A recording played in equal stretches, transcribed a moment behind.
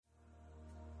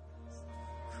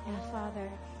Yeah,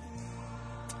 Father,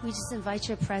 we just invite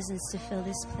your presence to fill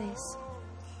this place.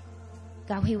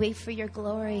 God, we wait for your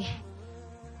glory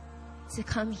to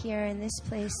come here in this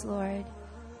place, Lord.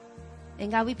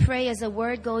 And God, we pray as the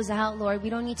word goes out, Lord, we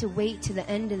don't need to wait to the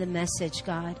end of the message,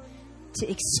 God, to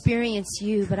experience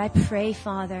you. But I pray,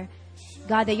 Father,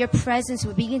 God, that your presence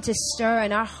would begin to stir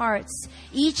in our hearts,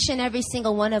 each and every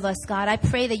single one of us, God. I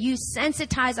pray that you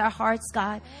sensitize our hearts,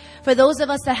 God. For those of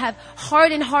us that have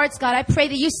hardened hearts, God, I pray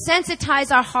that you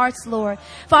sensitize our hearts, Lord.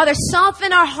 Father,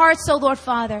 soften our hearts, oh Lord,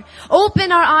 Father.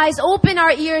 Open our eyes, open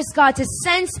our ears, God, to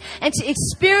sense and to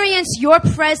experience your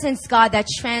presence, God, that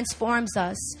transforms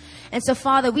us. And so,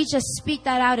 Father, we just speak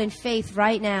that out in faith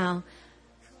right now,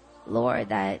 Lord,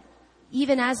 that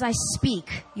even as I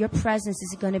speak, your presence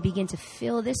is going to begin to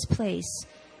fill this place.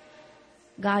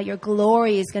 God, your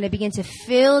glory is going to begin to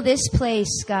fill this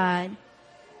place, God.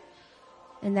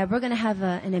 And that we're going to have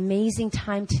an amazing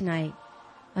time tonight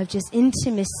of just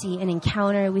intimacy and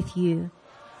encounter with you.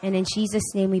 And in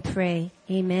Jesus' name we pray.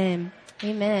 Amen.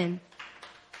 Amen.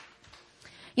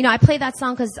 You know, I played that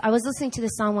song because I was listening to the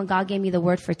song when God gave me the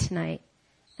word for tonight.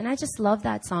 And I just love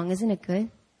that song. Isn't it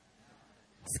good?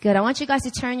 It's good. I want you guys to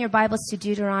turn your Bibles to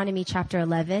Deuteronomy chapter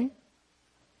 11.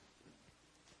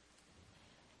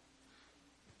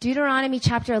 Deuteronomy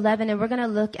chapter 11, and we're going to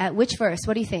look at which verse?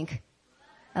 What do you think?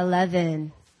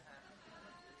 11.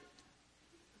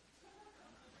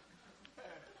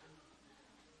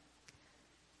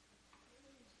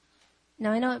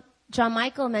 Now, I know John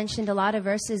Michael mentioned a lot of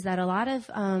verses that a lot of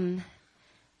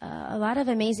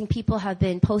amazing people have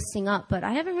been posting up, but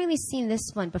I haven't really seen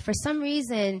this one. But for some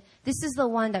reason, this is the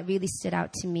one that really stood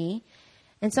out to me.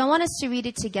 And so I want us to read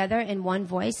it together in one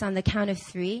voice on the count of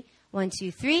 3. 1,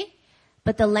 2, 3.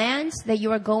 But the land that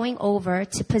you are going over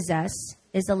to possess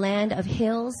is a land of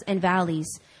hills and valleys,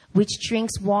 which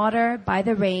drinks water by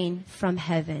the rain from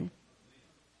heaven.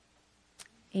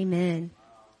 Amen.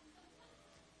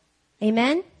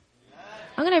 Amen.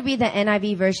 I'm going to read the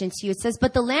NIV version to you. It says,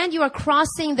 but the land you are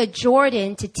crossing the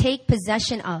Jordan to take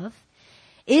possession of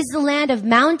is the land of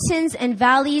mountains and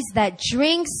valleys that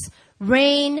drinks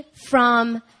rain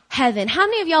from heaven. How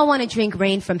many of y'all want to drink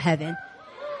rain from heaven?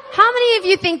 How many of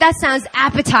you think that sounds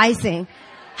appetizing?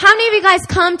 How many of you guys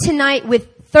come tonight with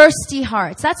thirsty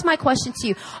hearts? That's my question to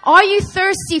you. Are you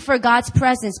thirsty for God's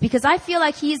presence? Because I feel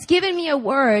like He's given me a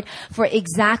word for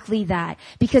exactly that.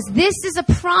 Because this is a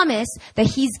promise that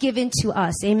He's given to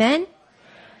us. Amen?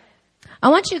 I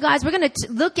want you guys, we're going to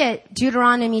look at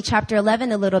Deuteronomy chapter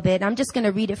 11 a little bit. I'm just going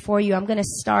to read it for you. I'm going to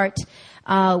start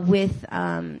with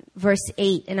verse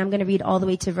 8, and I'm going to read all the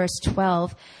way to verse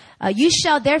 12. You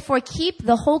shall therefore keep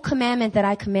the whole commandment that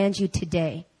I command you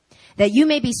today, that you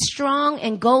may be strong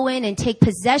and go in and take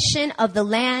possession of the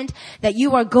land that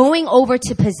you are going over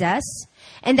to possess,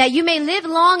 and that you may live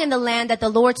long in the land that the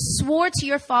Lord swore to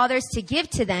your fathers to give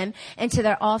to them and to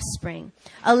their offspring,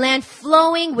 a land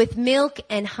flowing with milk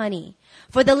and honey.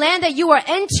 For the land that you are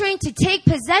entering to take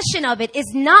possession of it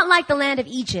is not like the land of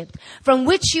Egypt, from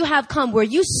which you have come, where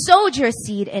you sowed your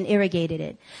seed and irrigated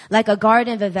it, like a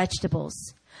garden of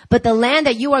vegetables. But the land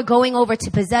that you are going over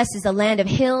to possess is a land of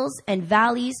hills and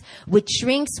valleys, which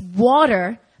drinks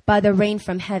water by the rain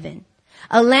from heaven.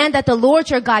 A land that the Lord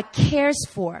your God cares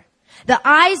for. The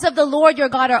eyes of the Lord your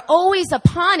God are always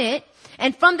upon it,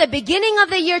 and from the beginning of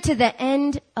the year to the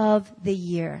end of the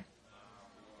year.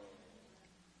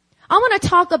 I want to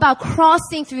talk about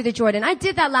crossing through the Jordan. I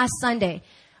did that last Sunday.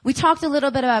 We talked a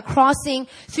little bit about crossing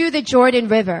through the Jordan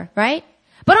River, right?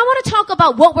 But I want to talk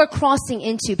about what we're crossing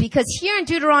into, because here in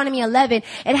Deuteronomy 11,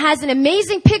 it has an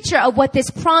amazing picture of what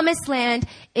this promised land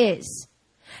is.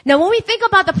 Now, when we think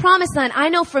about the promised land, I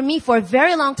know for me, for a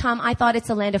very long time, I thought it's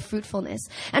a land of fruitfulness.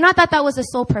 And I thought that was the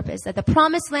sole purpose, that the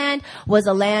promised land was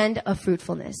a land of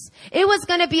fruitfulness. It was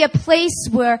going to be a place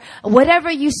where whatever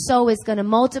you sow is going to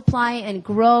multiply and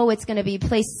grow. It's going to be a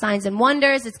place of signs and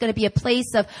wonders. It's going to be a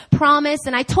place of promise.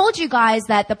 And I told you guys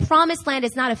that the promised land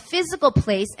is not a physical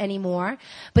place anymore,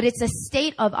 but it's a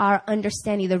state of our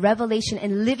understanding, the revelation,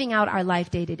 and living out our life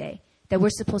day to day, that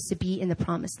we're supposed to be in the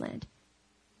promised land.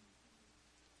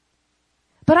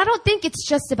 But I don't think it's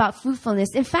just about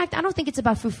fruitfulness. In fact, I don't think it's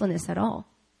about fruitfulness at all.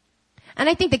 And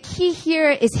I think the key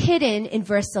here is hidden in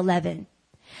verse 11.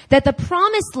 That the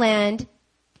promised land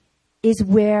is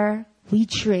where we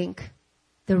drink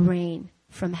the rain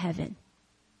from heaven.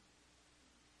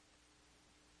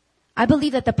 I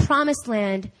believe that the promised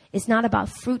land is not about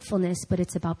fruitfulness, but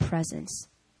it's about presence.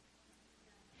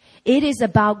 It is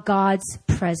about God's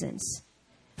presence.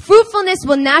 Fruitfulness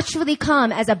will naturally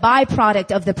come as a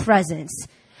byproduct of the presence.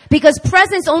 Because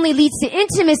presence only leads to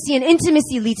intimacy, and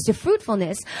intimacy leads to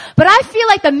fruitfulness. But I feel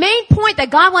like the main point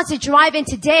that God wants to drive in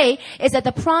today is that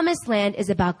the promised land is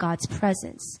about God's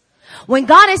presence. When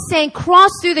God is saying,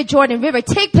 cross through the Jordan River,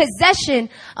 take possession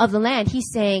of the land, he's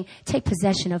saying, take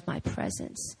possession of my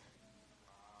presence.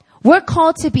 We're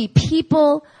called to be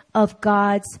people of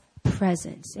God's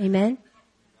presence. Amen?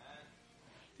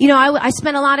 You know, I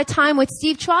spent a lot of time with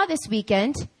Steve Traw this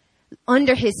weekend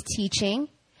under his teaching,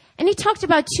 and he talked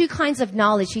about two kinds of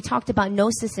knowledge. He talked about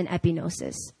gnosis and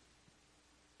epignosis.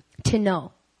 To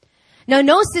know. Now,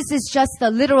 gnosis is just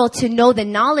the literal to know the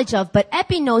knowledge of, but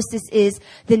epignosis is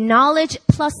the knowledge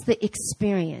plus the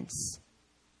experience.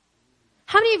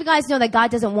 How many of you guys know that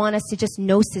God doesn't want us to just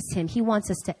gnosis him? He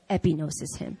wants us to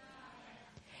epignosis him.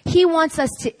 He wants us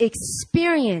to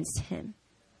experience him.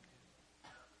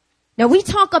 Now, we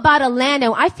talk about a land,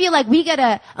 and I feel like we get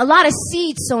a lot of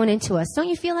seeds sown into us. Don't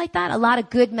you feel like that? A lot of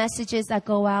good messages that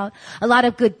go out, a lot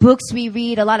of good books we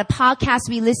read, a lot of podcasts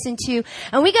we listen to,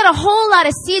 and we get a whole lot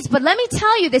of seeds. But let me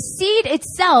tell you, the seed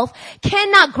itself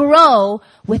cannot grow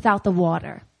without the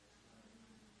water.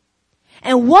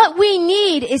 And what we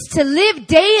need is to live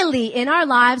daily in our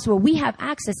lives where we have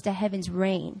access to heaven's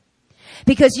rain.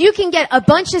 Because you can get a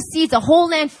bunch of seeds, a whole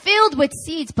land filled with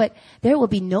seeds, but there will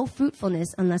be no fruitfulness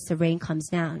unless the rain comes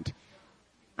down.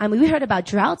 I mean, we heard about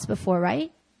droughts before,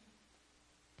 right?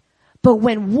 But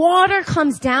when water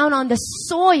comes down on the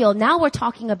soil, now we're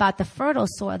talking about the fertile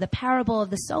soil, the parable of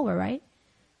the sower, right?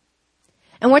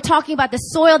 And we're talking about the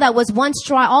soil that was once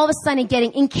dry, all of a sudden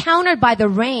getting encountered by the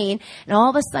rain, and all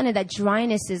of a sudden that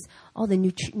dryness is, all the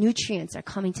nutrients are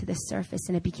coming to the surface,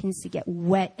 and it begins to get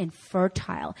wet and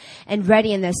fertile and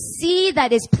ready. And the seed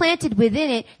that is planted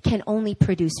within it can only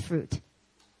produce fruit.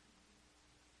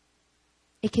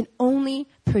 It can only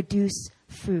produce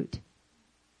fruit.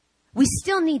 We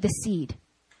still need the seed.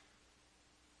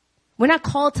 We're not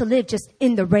called to live just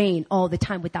in the rain all the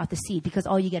time without the seed, because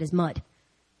all you get is mud.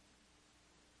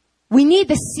 We need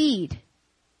the seed.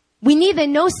 We need the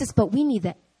gnosis, but we need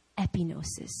the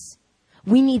epignosis.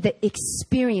 We need the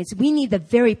experience. We need the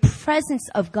very presence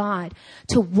of God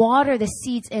to water the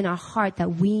seeds in our heart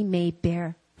that we may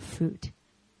bear fruit.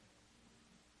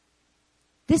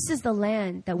 This is the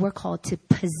land that we're called to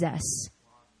possess.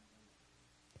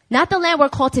 Not the land we're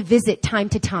called to visit time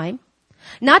to time.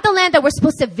 Not the land that we're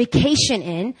supposed to vacation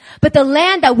in, but the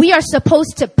land that we are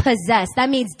supposed to possess.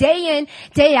 That means day in,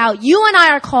 day out, you and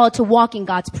I are called to walk in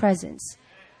God's presence.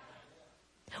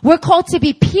 We're called to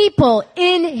be people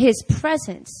in his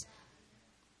presence.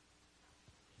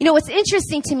 You know, what's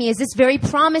interesting to me is this very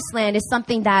promised land is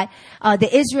something that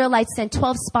the Israelites sent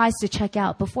 12 spies to check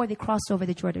out before they crossed over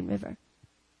the Jordan River.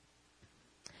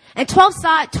 And 12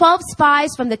 spies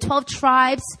from the 12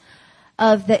 tribes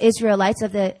of the Israelites,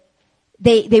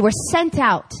 they were sent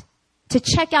out to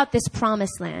check out this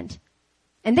promised land.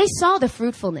 And they saw the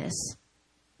fruitfulness,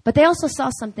 but they also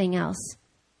saw something else.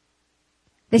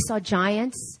 They saw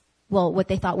giants, well, what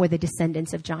they thought were the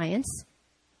descendants of giants.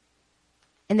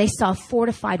 And they saw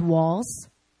fortified walls.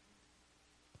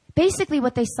 Basically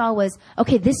what they saw was,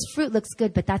 okay, this fruit looks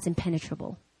good, but that's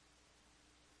impenetrable.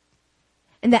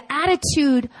 And the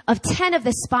attitude of 10 of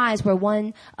the spies were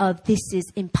one of, this is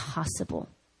impossible.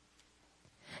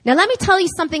 Now let me tell you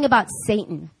something about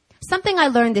Satan. Something I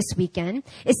learned this weekend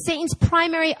is Satan's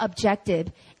primary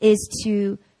objective is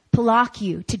to block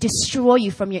you, to destroy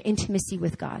you from your intimacy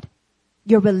with God,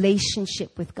 your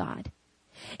relationship with God.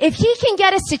 If he can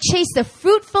get us to chase the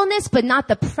fruitfulness but not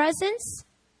the presence,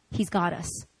 he's got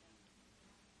us.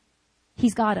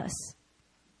 He's got us.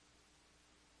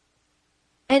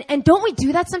 And don't we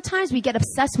do that sometimes? We get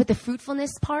obsessed with the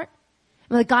fruitfulness part.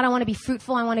 We're like, God, I want to be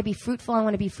fruitful. I want to be fruitful. I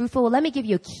want to be fruitful. Well, let me give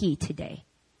you a key today.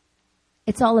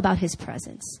 It's all about his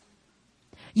presence.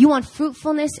 You want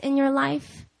fruitfulness in your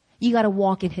life? You got to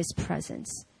walk in his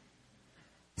presence.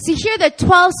 See, here the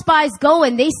 12 spies go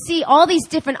and they see all these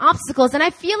different obstacles. And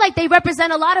I feel like they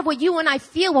represent a lot of what you and I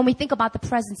feel when we think about the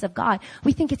presence of God.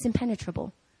 We think it's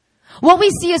impenetrable. What we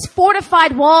see is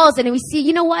fortified walls, and we see,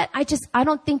 you know what? I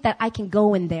don't think that I can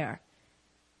go in there.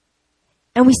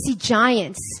 And we see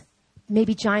giants,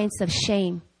 maybe giants of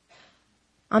shame.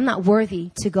 I'm not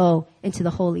worthy to go into the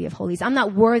Holy of Holies. I'm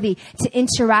not worthy to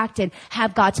interact and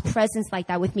have God's presence like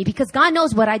that with me, because God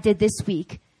knows what I did this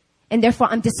week, and therefore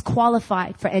I'm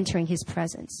disqualified for entering his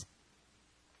presence.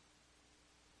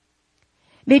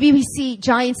 Maybe we see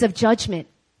giants of judgment.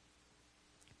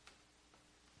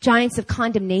 Giants of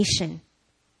condemnation,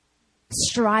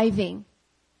 striving.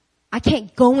 I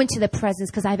can't go into the presence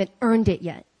because I haven't earned it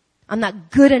yet. I'm not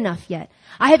good enough yet.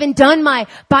 I haven't done my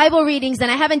Bible readings,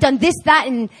 and I haven't done this, that,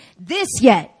 and this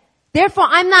yet Therefore,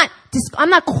 I'm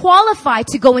not qualified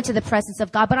to go into the presence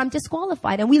of God, but I'm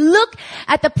disqualified. And we look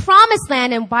at the promised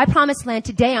land, and by promised land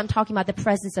today, I'm talking about the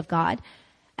presence of God,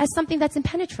 as something that's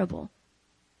impenetrable.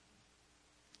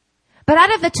 But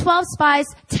out of the 12 spies,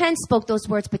 10 spoke those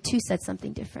words, but 2 said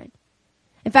something different.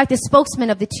 In fact, the spokesman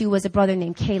of the 2 was a brother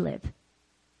named Caleb.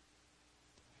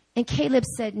 And Caleb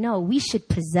said, no, we should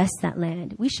possess that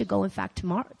land. We should go, in fact,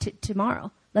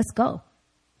 tomorrow. Let's go.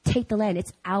 Take the land.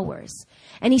 It's ours.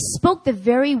 And he spoke the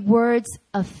very words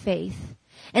of faith.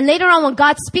 And later on, when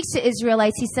God speaks to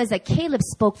Israelites, he says that Caleb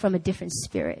spoke from a different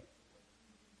spirit.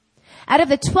 Out of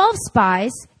the 12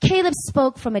 spies, Caleb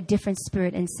spoke from a different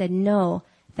spirit and said, no,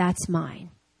 that's mine.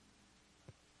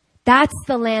 That's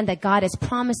the land that God has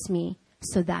promised me,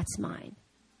 so that's mine.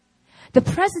 The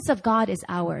presence of God is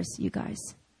ours, you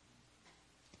guys.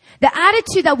 The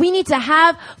attitude that we need to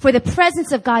have for the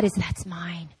presence of God is, that's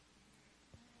mine.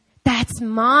 That's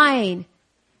mine.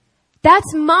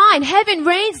 That's mine. Heaven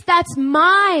reigns. That's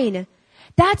mine.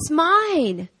 That's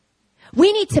mine.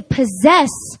 We need to possess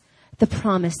the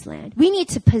promised land. We need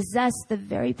to possess the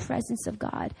very presence of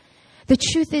God. The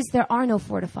truth is, there are no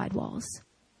fortified walls.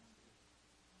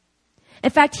 In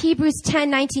fact, Hebrews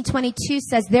 10:19-22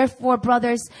 says, therefore,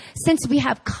 brothers, since we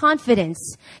have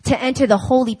confidence to enter the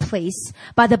holy place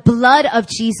by the blood of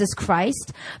Jesus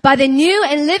Christ, by the new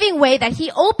and living way that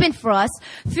he opened for us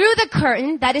through the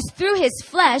curtain, that is through his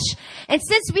flesh, and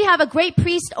since we have a great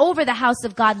priest over the house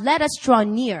of God, let us draw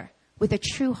near with a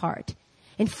true heart,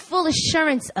 in full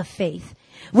assurance of faith,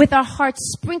 with our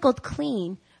hearts sprinkled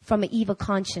clean from an evil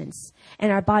conscience,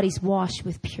 and our bodies washed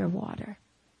with pure water.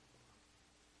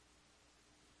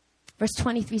 Verse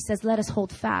 23 says, let us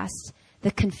hold fast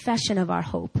the confession of our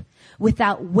hope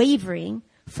without wavering,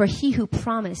 for he who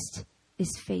promised is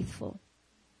faithful.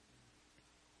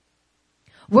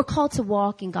 We're called to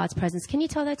walk in God's presence. Can you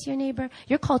tell that to your neighbor?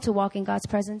 You're called to walk in God's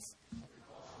presence.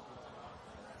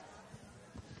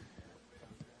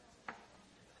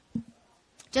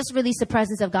 Just release the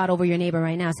presence of God over your neighbor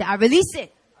right now. Say, I release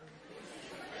it.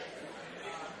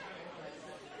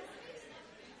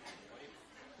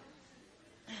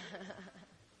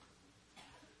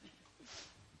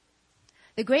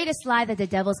 The greatest lie that the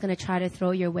devil's going to try to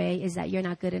throw your way is that you're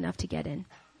not good enough to get in.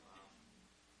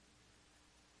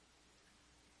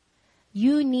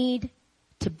 You need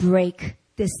to break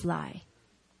this lie,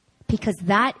 because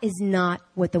that is not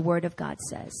what the Word of God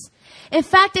says. In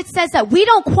fact, it says that we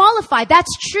don't qualify.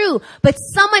 That's true. But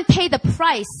someone paid the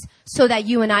price so that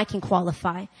you and I can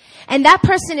qualify. And that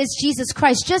person is Jesus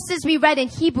Christ. Just as we read in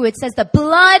Hebrew, it says the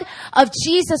blood of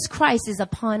Jesus Christ is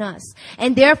upon us.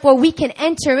 And therefore we can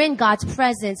enter in God's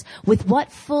presence with what?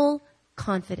 Full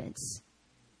confidence.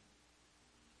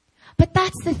 But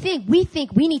that's the thing. We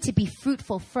think we need to be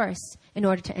fruitful first in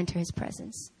order to enter his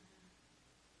presence.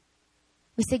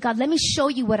 We say, God, let me show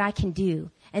you what I can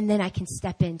do, and then I can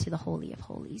step into the Holy of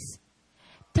Holies.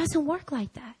 It doesn't work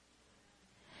like that.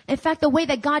 In fact, the way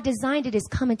that God designed it is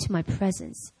come into my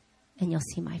presence, and you'll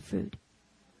see my fruit.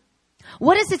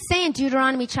 What does it say in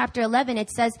Deuteronomy chapter 11? It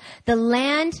says, the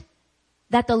land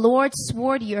that the Lord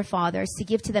swore to your fathers to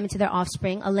give to them and to their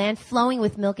offspring, a land flowing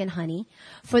with milk and honey.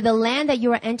 For the land that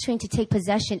you are entering to take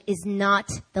possession is not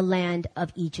the land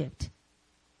of Egypt,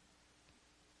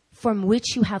 from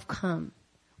which you have come,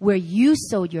 where you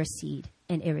sowed your seed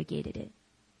and irrigated it.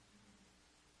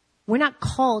 We're not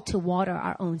called to water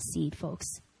our own seed, folks.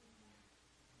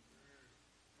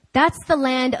 That's the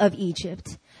land of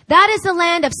Egypt. That is the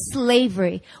land of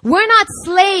slavery. We're not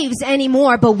slaves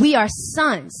anymore, but we are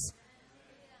sons.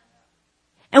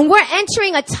 And we're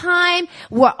entering a time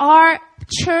where our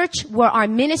church, where our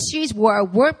ministries, where our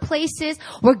workplaces,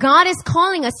 where God is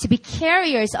calling us to be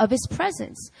carriers of his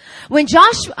presence. When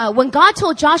God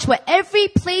told Joshua, every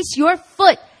place your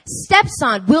foot steps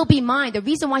on will be mine, the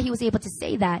reason why he was able to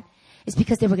say that is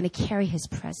because they were going to carry his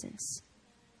presence.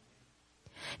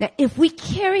 Now, if we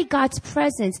carry God's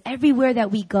presence everywhere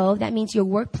that we go, that means your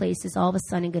workplace is all of a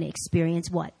sudden going to experience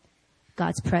what?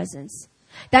 God's presence.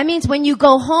 That means when you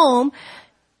go home,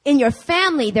 in your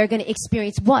family, they're going to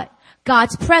experience what?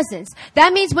 God's presence.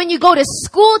 That means when you go to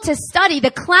school to study, the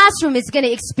classroom is going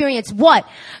to experience what?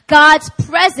 God's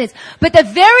presence. But the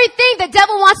very thing the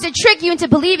devil wants to trick you into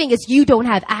believing is you don't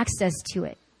have access to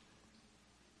it.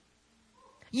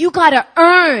 You got to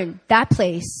earn that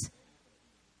place.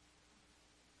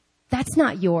 That's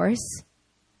not yours.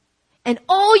 And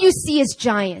all you see is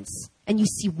giants, and you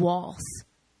see walls.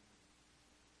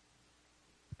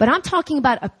 But I'm talking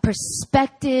about a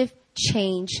perspective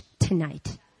change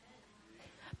tonight.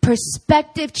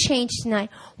 Perspective change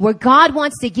tonight, where God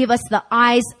wants to give us the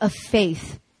eyes of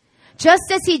faith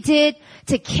Just as he did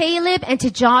to Caleb and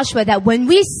to Joshua, that when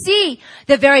we see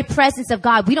the very presence of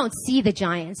God, we don't see the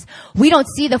giants. We don't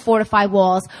see the fortified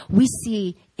walls. We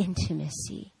see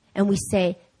intimacy. And we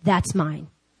say, that's mine.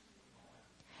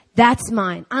 That's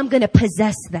mine. I'm going to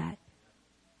possess that.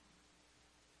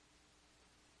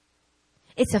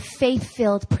 It's a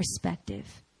faith-filled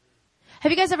perspective.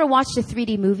 Have you guys ever watched a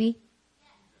 3D movie?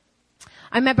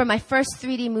 I remember my first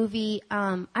 3D movie,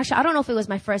 actually, I don't know if it was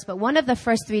my first, but one of the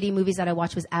first 3D movies that I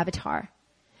watched was Avatar.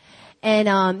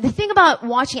 And the thing about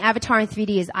watching Avatar in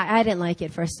 3D is I didn't like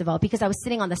it, first of all, because I was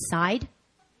sitting on the side.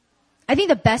 I think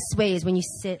the best way is when you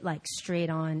sit like straight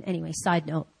on. Anyway, side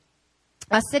note.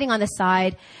 I was sitting on the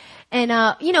side. And,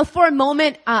 for a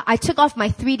moment, I took off my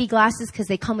 3D glasses because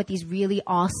they come with these really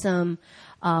awesome,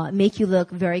 make you look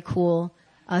very cool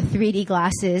 3D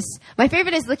glasses. My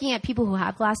favorite is looking at people who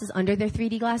have glasses under their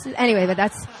 3D glasses. Anyway,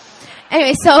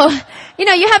 so,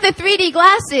 you have the 3D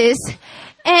glasses.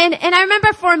 And I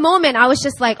remember for a moment, I was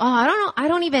just like,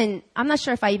 I'm not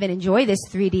sure if I even enjoy this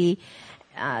 3D,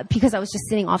 because I was just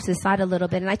sitting off to the side a little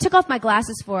bit. And I took off my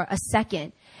glasses for a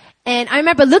second. And I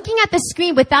remember looking at the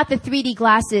screen without the 3D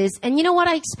glasses. And you know what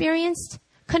I experienced?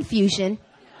 Confusion.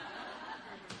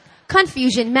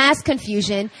 Mass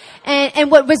confusion.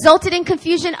 And what resulted in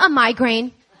confusion? A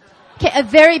migraine. Okay, a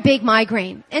very big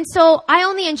migraine. And so I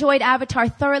only enjoyed Avatar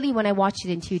thoroughly when I watched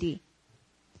it in 2D.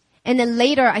 And then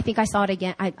later, I think I saw it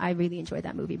again. I really enjoyed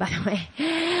that movie, by the way.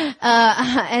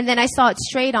 And then I saw it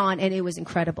straight on, and it was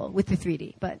incredible with the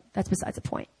 3D. But that's besides the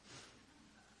point.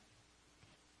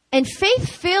 And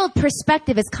faith-filled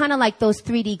perspective is kind of like those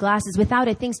 3D glasses. Without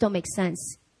it, things don't make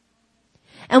sense.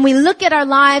 And we look at our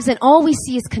lives, and all we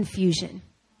see is confusion.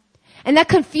 And that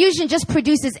confusion just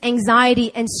produces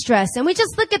anxiety and stress. And we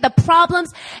just look at the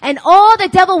problems, and all the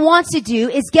devil wants to do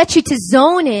is get you to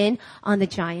zone in on the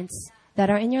giants that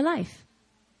are in your life.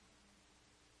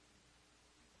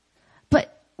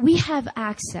 But we have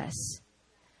access.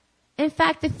 In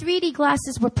fact, the 3D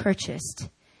glasses were purchased.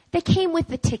 They came with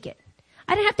the ticket.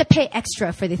 I didn't have to pay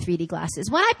extra for the 3D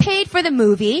glasses. When I paid for the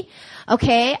movie,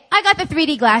 okay, I got the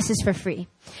 3D glasses for free.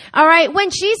 All right, when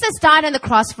Jesus died on the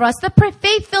cross for us, the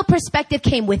faith-filled perspective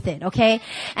came with it, okay?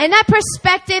 And that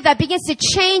perspective that begins to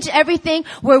change everything,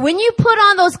 where when you put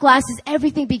on those glasses,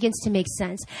 everything begins to make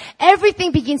sense.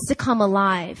 Everything begins to come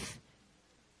alive.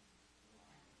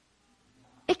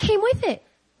 It came with it.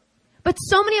 But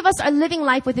so many of us are living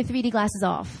life with the 3D glasses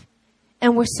off.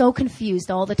 And we're so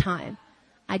confused all the time.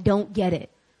 I don't get it.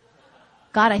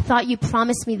 God, I thought you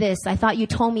promised me this. I thought you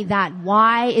told me that.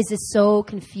 Why is it so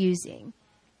confusing?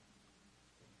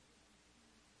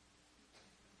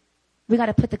 We got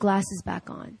to put the glasses back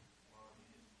on.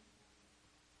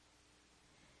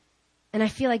 And I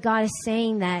feel like God is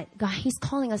saying that, God, He's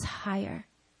calling us higher.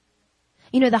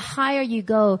 The higher you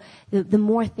go, the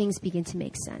more things begin to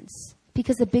make sense.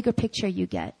 Because the bigger picture you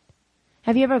get.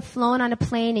 Have you ever flown on a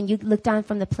plane and you look down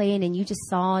from the plane and you just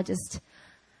saw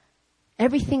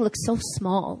everything looks so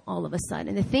small all of a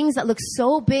sudden. The things that look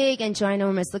so big and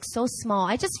ginormous look so small.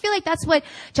 I just feel like that's what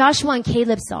Joshua and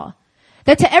Caleb saw.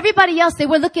 That to everybody else, they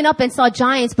were looking up and saw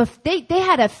giants, but they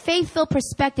had a faith-filled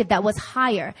perspective that was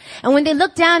higher. And when they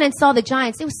looked down and saw the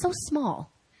giants, it was so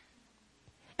small.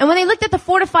 And when they looked at the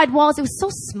fortified walls, it was so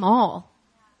small.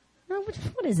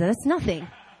 What is that? That's nothing.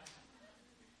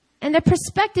 And their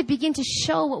perspective began to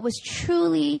show what was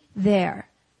truly there.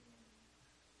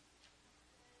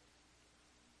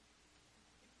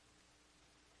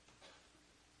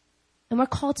 And we're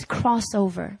called to cross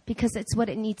over because it's what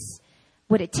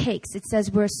it takes. It says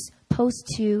we're supposed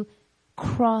to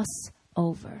cross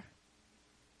over.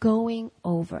 Going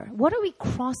over. What are we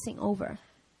crossing over?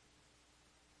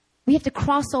 We have to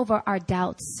cross over our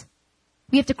doubts.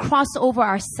 We have to cross over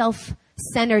our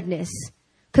self-centeredness.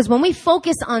 Because when we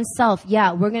focus on self,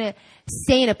 we're going to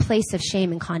stay in a place of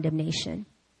shame and condemnation.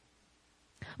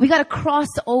 We got to cross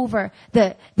over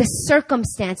the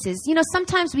circumstances.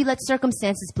 Sometimes we let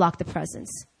circumstances block the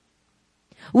presence.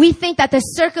 We think that the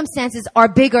circumstances are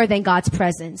bigger than God's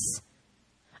presence.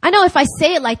 I know if I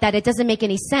say it like that, it doesn't make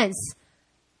any sense.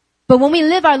 But when we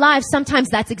live our lives, sometimes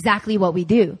that's exactly what we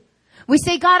do. We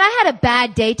say, God, I had a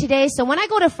bad day today, so when I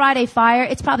go to Friday Fire,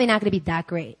 it's probably not going to be that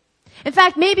great. In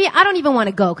fact, maybe I don't even want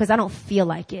to go because I don't feel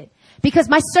like it. Because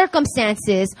my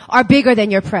circumstances are bigger than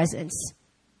your presence.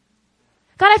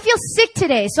 God, I feel sick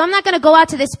today, so I'm not going to go out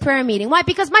to this prayer meeting. Why?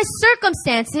 Because my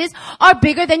circumstances are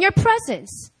bigger than your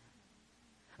presence.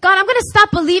 God, I'm going to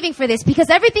stop believing for this because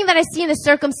everything that I see in the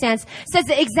circumstance says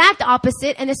the exact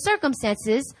opposite, and the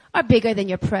circumstances are bigger than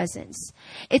your presence.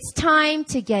 It's time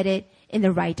to get it in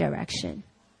the right direction.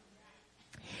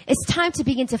 It's time to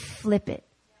begin to flip it.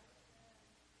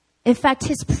 In fact,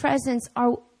 his presence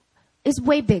is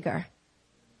way bigger.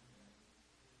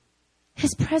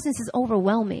 His presence is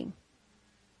overwhelming.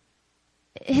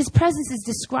 His presence is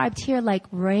described here like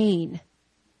rain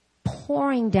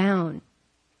pouring down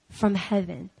from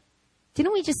heaven.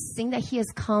 Didn't we just sing that he has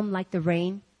come like the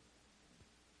rain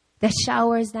that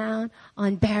showers down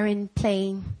on barren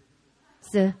plain,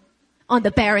 on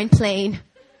the barren plain?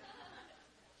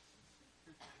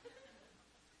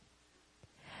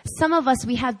 Some of us,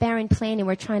 we have barren plain and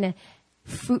we're trying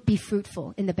to be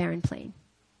fruitful in the barren plain.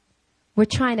 We're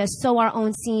trying to sow our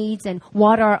own seeds and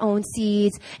water our own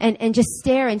seeds and just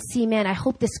stare and see, man, I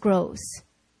hope this grows.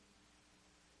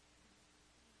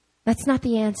 That's not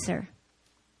the answer.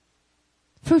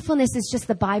 Fruitfulness is just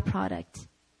the byproduct.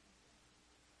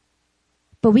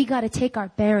 But we got to take our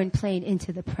barren plain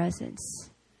into the presence.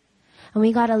 And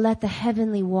we got to let the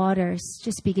heavenly waters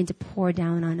just begin to pour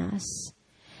down on us.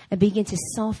 And begin to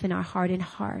soften our hardened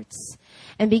hearts.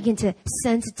 And begin to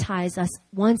sensitize us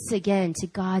once again to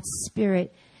God's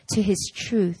Spirit, to His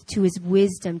truth, to His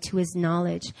wisdom, to His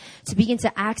knowledge. To begin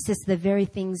to access the very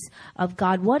things of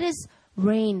God. What does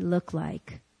rain look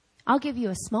like? I'll give you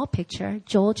a small picture.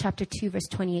 Joel chapter 2, verse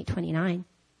 28-29.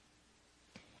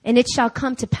 And it shall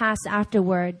come to pass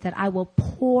afterward that I will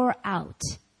pour out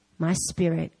my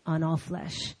Spirit on all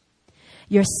flesh.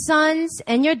 Your sons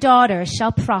and your daughters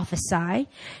shall prophesy.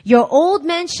 Your old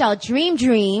men shall dream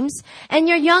dreams, and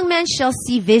your young men shall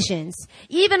see visions.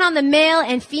 Even on the male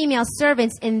and female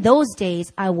servants in those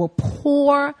days, I will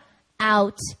pour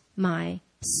out my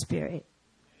Spirit.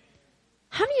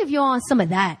 How many of you want some of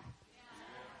that?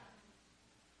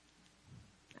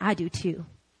 I do too.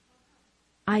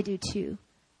 I do too.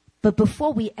 But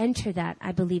before we enter that,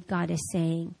 I believe God is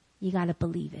saying, you got to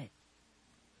believe it.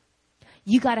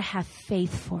 You got to have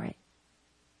faith for it.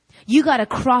 You got to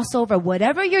cross over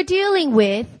whatever you're dealing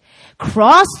with,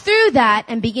 cross through that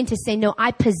and begin to say, no,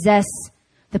 I possess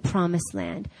the promised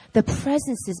land. The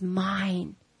presence is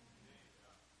mine.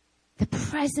 The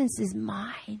presence is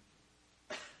mine.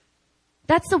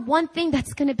 That's the one thing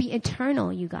that's going to be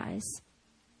eternal, you guys.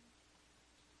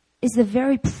 Is the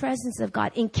very presence of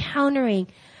God, encountering,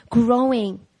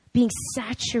 growing, being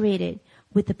saturated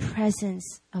with the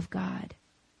presence of God.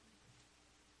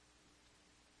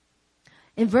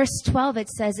 In verse 12, it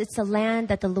says, it's a land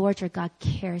that the Lord your God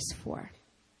cares for.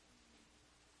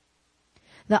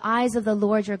 The eyes of the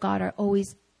Lord your God are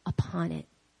always upon it.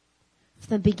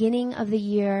 From the beginning of the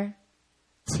year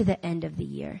to the end of the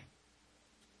year.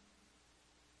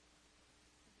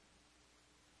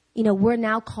 You know, we're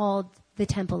now called the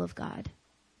temple of God.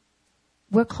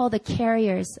 We're called the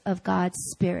carriers of God's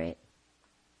Spirit.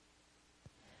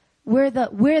 We're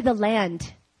the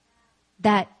land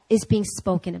that is being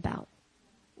spoken about.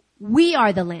 We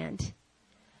are the land.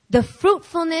 The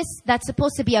fruitfulness that's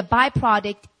supposed to be a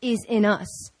byproduct is in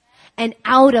us and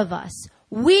out of us.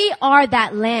 We are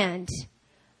that land.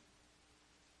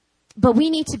 But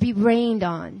we need to be rained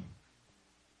on.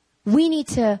 We need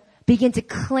to begin to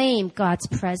claim God's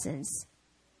presence.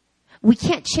 We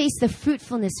can't chase the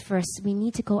fruitfulness first. We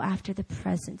need to go after the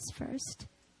presence first.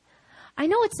 I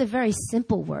know it's a very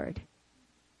simple word,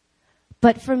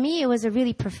 but for me, it was a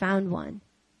really profound one.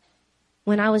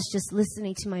 When I was just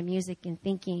listening to my music and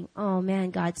thinking, oh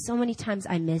man, God, so many times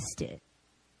I missed it.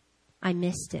 I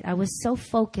missed it. I was so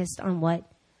focused on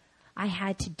what I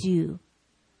had to do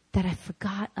that I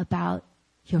forgot about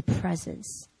your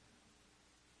presence.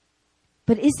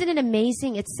 But isn't it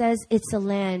amazing? It says it's a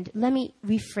land. Let me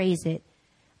rephrase it.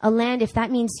 A land, if that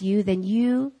means you, then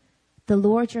you, the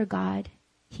Lord your God,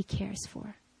 He cares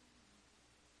for.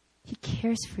 He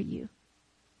cares for you.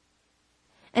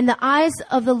 And the eyes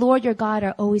of the Lord your God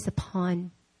are always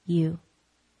upon you.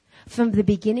 From the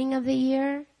beginning of the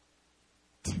year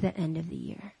to the end of the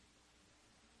year.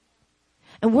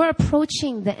 And we're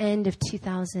approaching the end of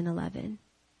 2011.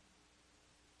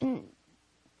 And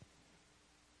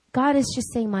God is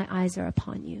just saying, my eyes are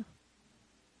upon you.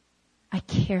 I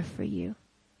care for you.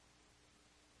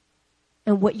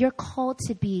 And what you're called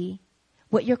to be,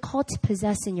 what you're called to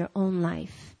possess in your own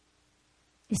life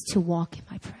is to walk in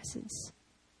my presence.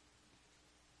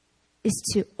 Is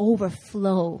to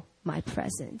overflow my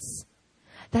presence.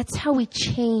 That's how we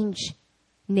change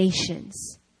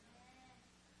nations.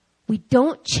 We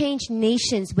don't change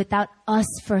nations without us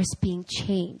first being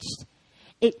changed.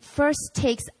 It first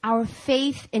takes our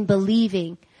faith in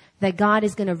believing that God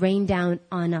is going to rain down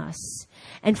on us.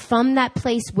 And from that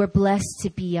place, we're blessed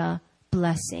to be a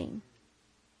blessing.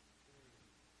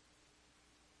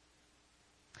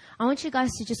 I want you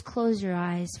guys to just close your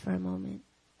eyes for a moment.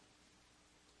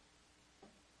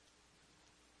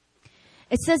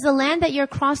 It says the land that you're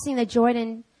crossing the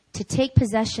Jordan to take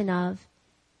possession of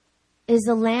is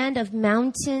a land of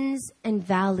mountains and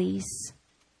valleys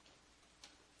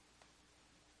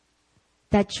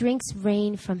that drinks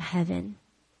rain from heaven.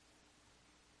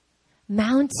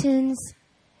 Mountains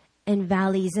and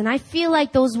valleys. And I feel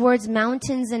like those words,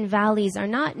 mountains and valleys, are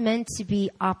not meant to be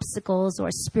obstacles or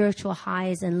spiritual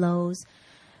highs and lows.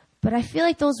 But I feel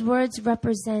like those words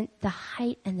represent the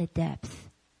height and the depth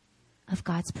of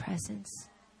God's presence.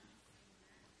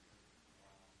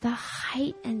 The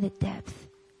height and the depth.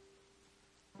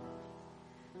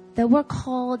 That we're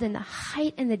called in the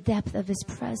height and the depth of His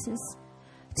presence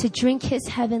to drink His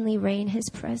heavenly rain, His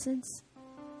presence.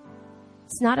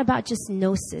 It's not about just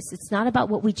gnosis. It's not about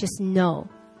what we just know.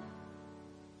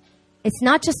 It's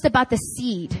not just about the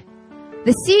seed.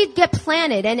 The seed get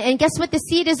planted, and guess what? The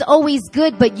seed is always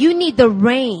good, but you need the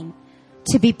rain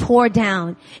to be poured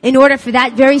down in order for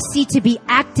that very seed to be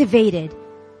activated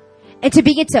and to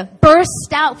begin to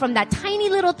burst out from that tiny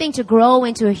little thing to grow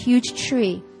into a huge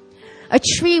tree. A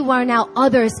tree where now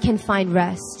others can find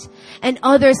rest and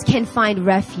others can find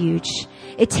refuge.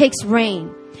 It takes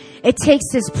rain. It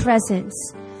takes His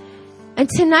presence. And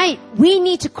tonight, we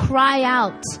need to cry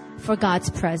out for God's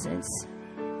presence.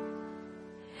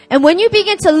 And when you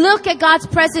begin to look at God's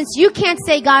presence, you can't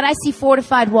say, God, I see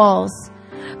fortified walls.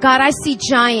 God, I see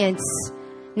giants.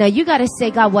 Now you got to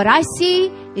say, God, what I see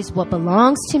is what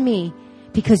belongs to me,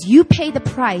 because you pay the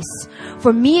price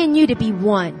for me and you to be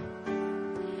one.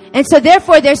 And so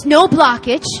therefore, there's no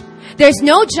blockage. There's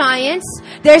no giants.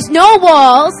 There's no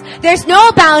walls. There's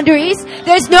no boundaries.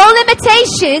 There's no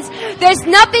limitations. There's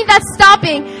nothing that's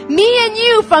stopping me and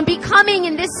you from becoming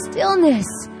in this stillness,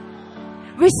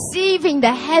 receiving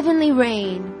the heavenly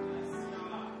rain.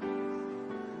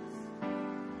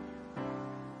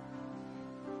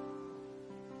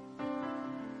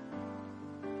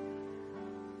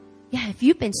 Yeah, if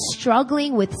you've been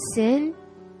struggling with sin,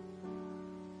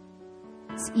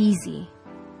 it's easy.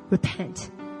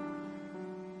 Repent.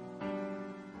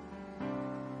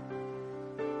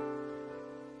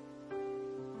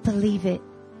 Believe it.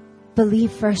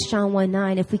 Believe 1 John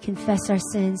 1:9. If we confess our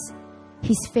sins,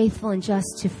 He's faithful and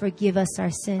just to forgive us our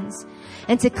sins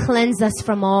and to cleanse us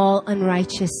from all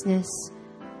unrighteousness.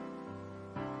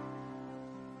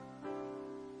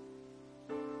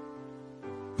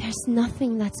 There's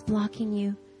nothing that's blocking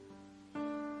you.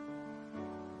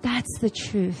 That's the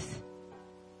truth.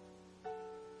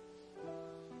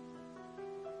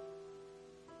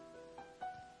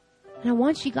 And I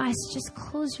want you guys to just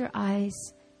close your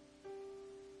eyes.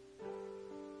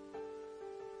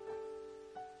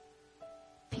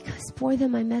 Because more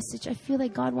than my message, I feel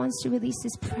like God wants to release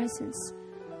His presence.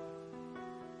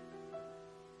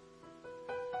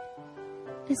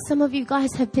 And some of you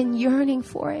guys have been yearning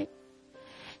for it.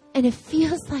 And it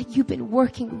feels like you've been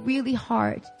working really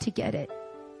hard to get it.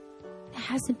 It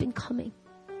hasn't been coming.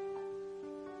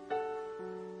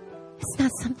 It's not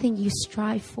something you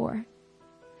strive for.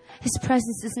 His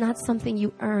presence is not something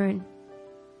you earn.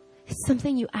 It's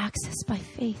something you access by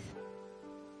faith.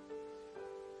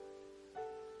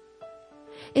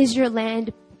 Is your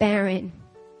land barren?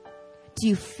 Do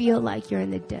you feel like you're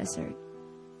in the desert?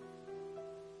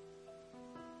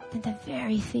 Then the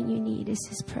very thing you need is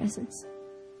His presence.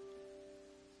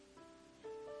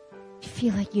 You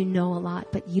feel like you know a lot,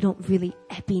 but you don't really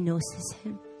epignosis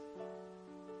Him.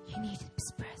 You need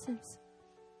His presence.